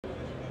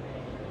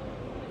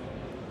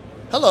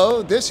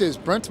Hello, this is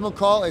Brent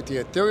McCall at the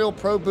Ethereal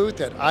Pro booth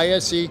at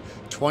ISE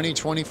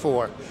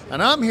 2024,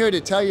 and I'm here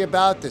to tell you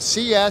about the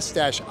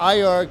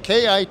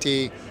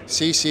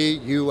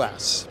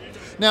CS-IRKITCCUS.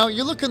 Now,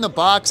 you look in the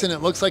box and it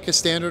looks like a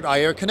standard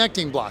IR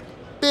connecting block.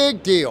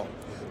 Big deal.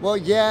 Well,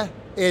 yeah,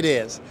 it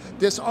is.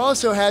 This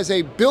also has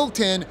a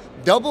built-in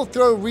double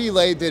throw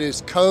relay that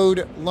is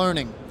code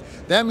learning.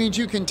 That means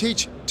you can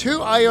teach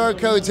two IR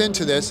codes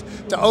into this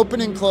to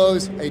open and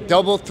close a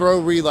double throw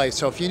relay.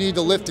 So if you need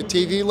to lift a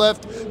TV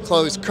lift,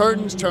 close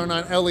curtains, turn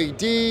on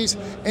LEDs,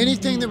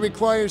 anything that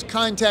requires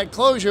contact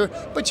closure,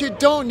 but you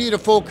don't need a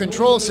full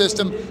control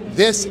system,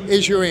 this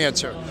is your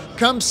answer.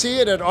 Come see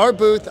it at our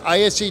booth,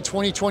 ISE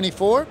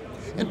 2024,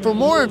 and for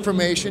more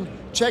information,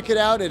 check it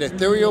out at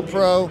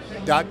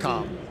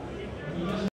etherealpro.com.